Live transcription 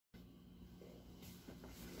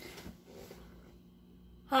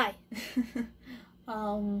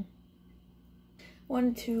um,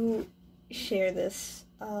 wanted to share this,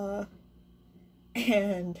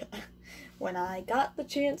 and when I got the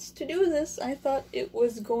chance to do this, I thought it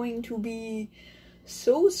was going to be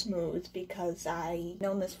so smooth because I've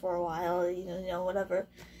known this for a while, whatever.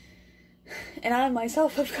 And I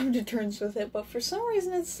myself have come to terms with it, but for some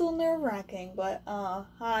reason it's still nerve-wracking. But,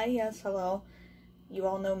 hi, yes, hello. You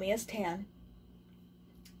all know me as Tan.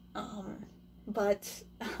 But,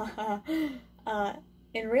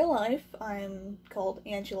 in real life, I'm called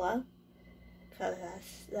Angela, because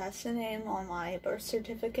that's the name on my birth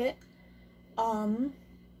certificate.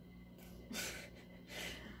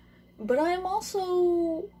 But I'm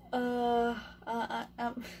also,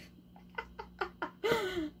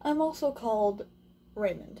 I'm also called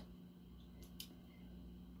Raymond,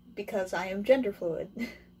 because I am gender fluid.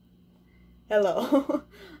 Hello.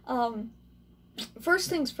 First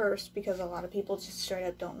things first, because a lot of people just straight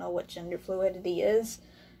up don't know what gender fluidity is.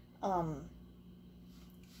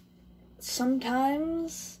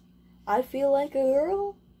 Sometimes I feel like a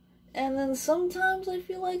girl, and then sometimes I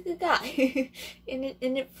feel like a guy, and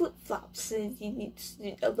it flip flops a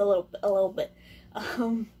little bit.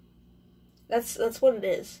 That's what it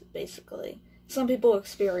is, basically. Some people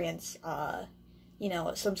experience,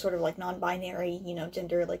 some sort of like non-binary,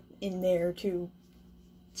 gender like in there too,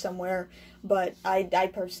 somewhere. But I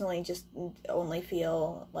personally just only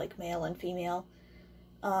feel like male and female.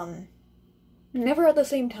 Never at the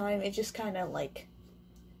same time. It just kind of like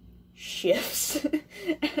shifts,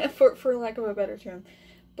 for lack of a better term.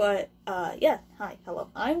 But yeah, hi, hello.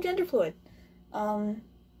 I'm gender fluid.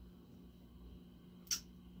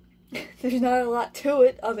 There's not a lot to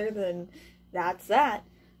it other than that's that.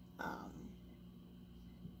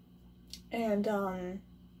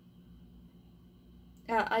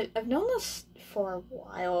 I've known this for a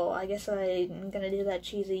while. I guess I'm gonna do that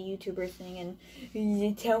cheesy YouTuber thing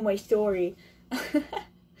and tell my story.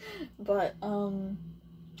 But,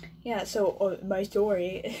 yeah, so, my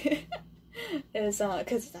story is,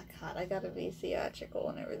 cause, God, I gotta be theatrical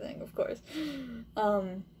and everything, of course.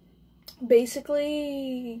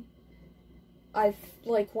 Basically,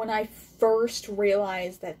 when I first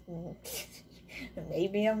realized that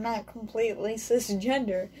maybe I'm not completely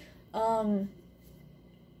cisgender,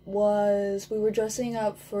 we were dressing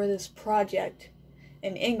up for this project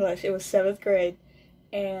in English. It was 7th grade,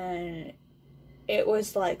 and it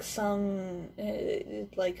was like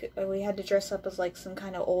we had to dress up as like some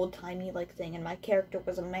kind of old-timey like thing, and my character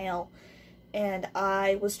was a male, and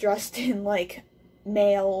I was dressed in like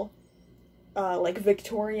male, like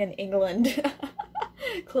Victorian England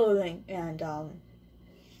clothing, and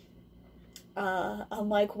I'm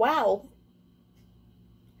like, wow,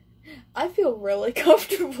 I feel really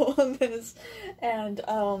comfortable in this, and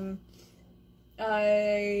I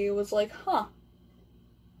was like,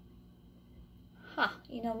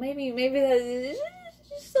 maybe that is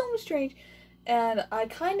just so strange, and I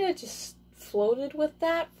kind of just floated with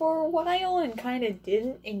that for a while and kind of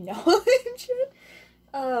didn't acknowledge it.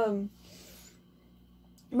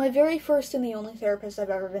 My very first and the only therapist I've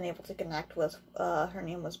ever been able to connect with, her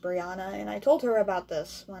name was Brianna, and I told her about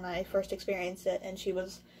this when I first experienced it, and she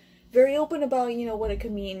was very open about, what it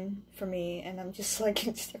could mean for me, and I'm just like,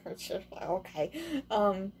 okay.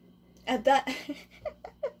 At that,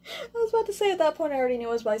 I was about to say at that point I already knew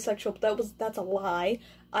I was bisexual, but that's a lie.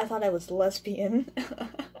 I thought I was lesbian.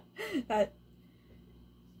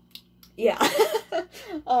 Yeah.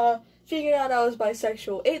 Figured out I was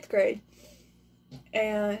bisexual 8th grade.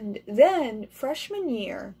 And then, freshman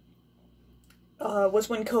year, was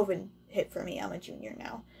when COVID hit for me. I'm a junior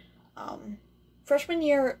now. Freshman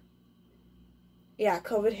year, yeah,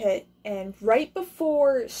 COVID hit, and right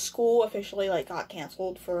before school officially, got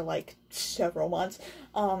canceled for, several months,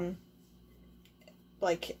 and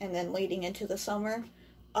then leading into the summer,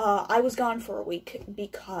 I was gone for a week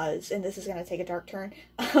because, and this is gonna take a dark turn,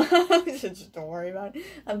 just don't worry about it,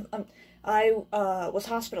 I was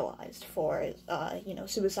hospitalized for,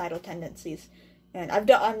 suicidal tendencies, and I've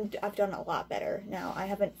done a lot better now. I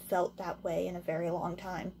haven't felt that way in a very long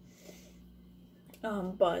time,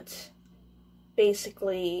 but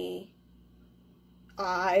basically,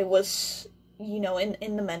 I was,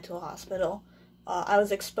 in the mental hospital. I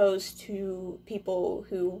was exposed to people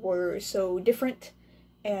who were so different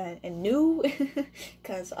and new,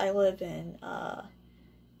 because I live in,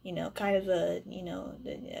 kind of a,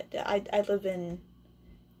 I live in,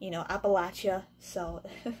 Appalachia, so,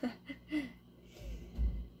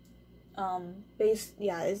 I'm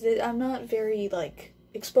not very,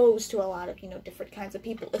 exposed to a lot of, different kinds of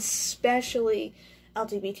people, especially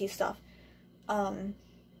LGBT stuff, and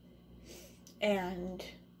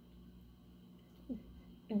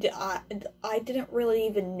I didn't really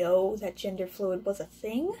even know that gender fluid was a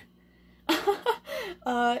thing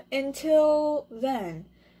until then.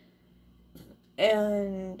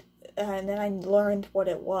 And then I learned what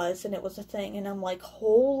it was, and it was a thing, and I'm like,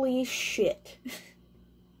 holy shit.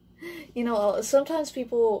 You know, sometimes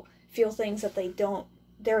people feel things that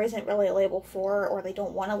there isn't really a label for, or they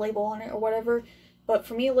don't want a label on it, or whatever. But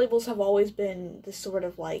for me, labels have always been this sort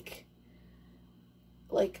of like,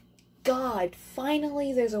 God,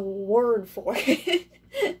 finally there's a word for it.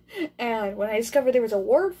 And when I discovered there was a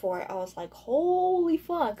word for it, I was like, holy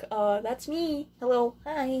fuck, that's me. Hello,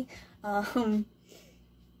 hi.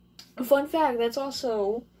 Fun fact, that's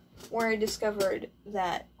also where I discovered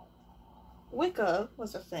that Wicca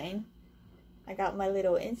was a thing. I got my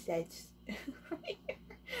little insights right here,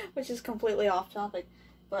 which is completely off topic.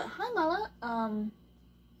 But hi, Mala.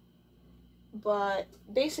 But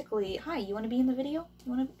basically, hi. You want to be in the video?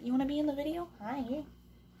 You wanna be in the video? Hi.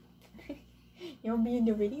 You want to be in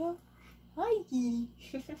the video? Hi.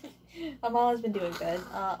 Mama's been doing good.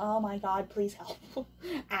 Oh my God, please help.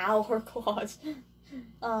 Ow, her claws.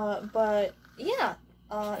 But yeah.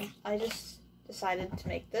 I just decided to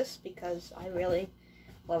make this because I really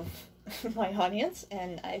love my audience,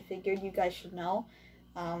 and I figured you guys should know.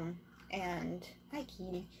 And hi,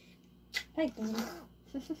 Kitty. Hi, Kitty.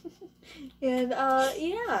 And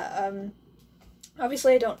yeah,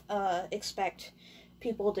 obviously I don't expect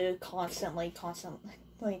people to constantly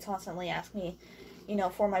ask me, you know,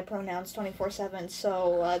 for my pronouns 24/7.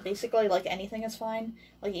 So basically, like, anything is fine.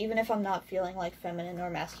 Like, even if I'm not feeling like feminine or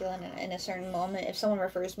masculine in a certain moment, if someone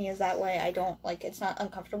refers me as that way, I don't, like, it's not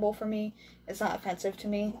uncomfortable for me. It's not offensive to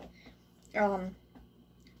me.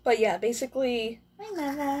 But yeah, basically, hi,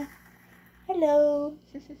 Mama. Hello.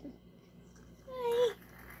 Hi.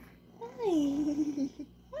 Hi.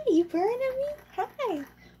 Hi, you purring at me? Hi.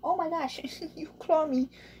 Oh my gosh, you claw me.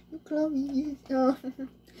 You claw me.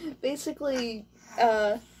 Basically,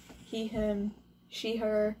 he, him, she,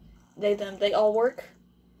 her, they, them, they all work.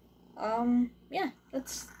 Yeah,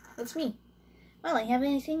 that's me. Well, I have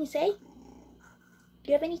anything to say? Do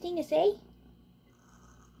you have anything to say?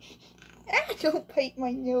 Ah, don't bite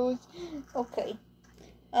my nose. Okay.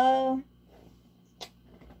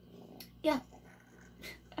 Yeah.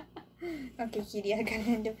 Okay, Kitty, I gotta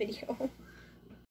end the video.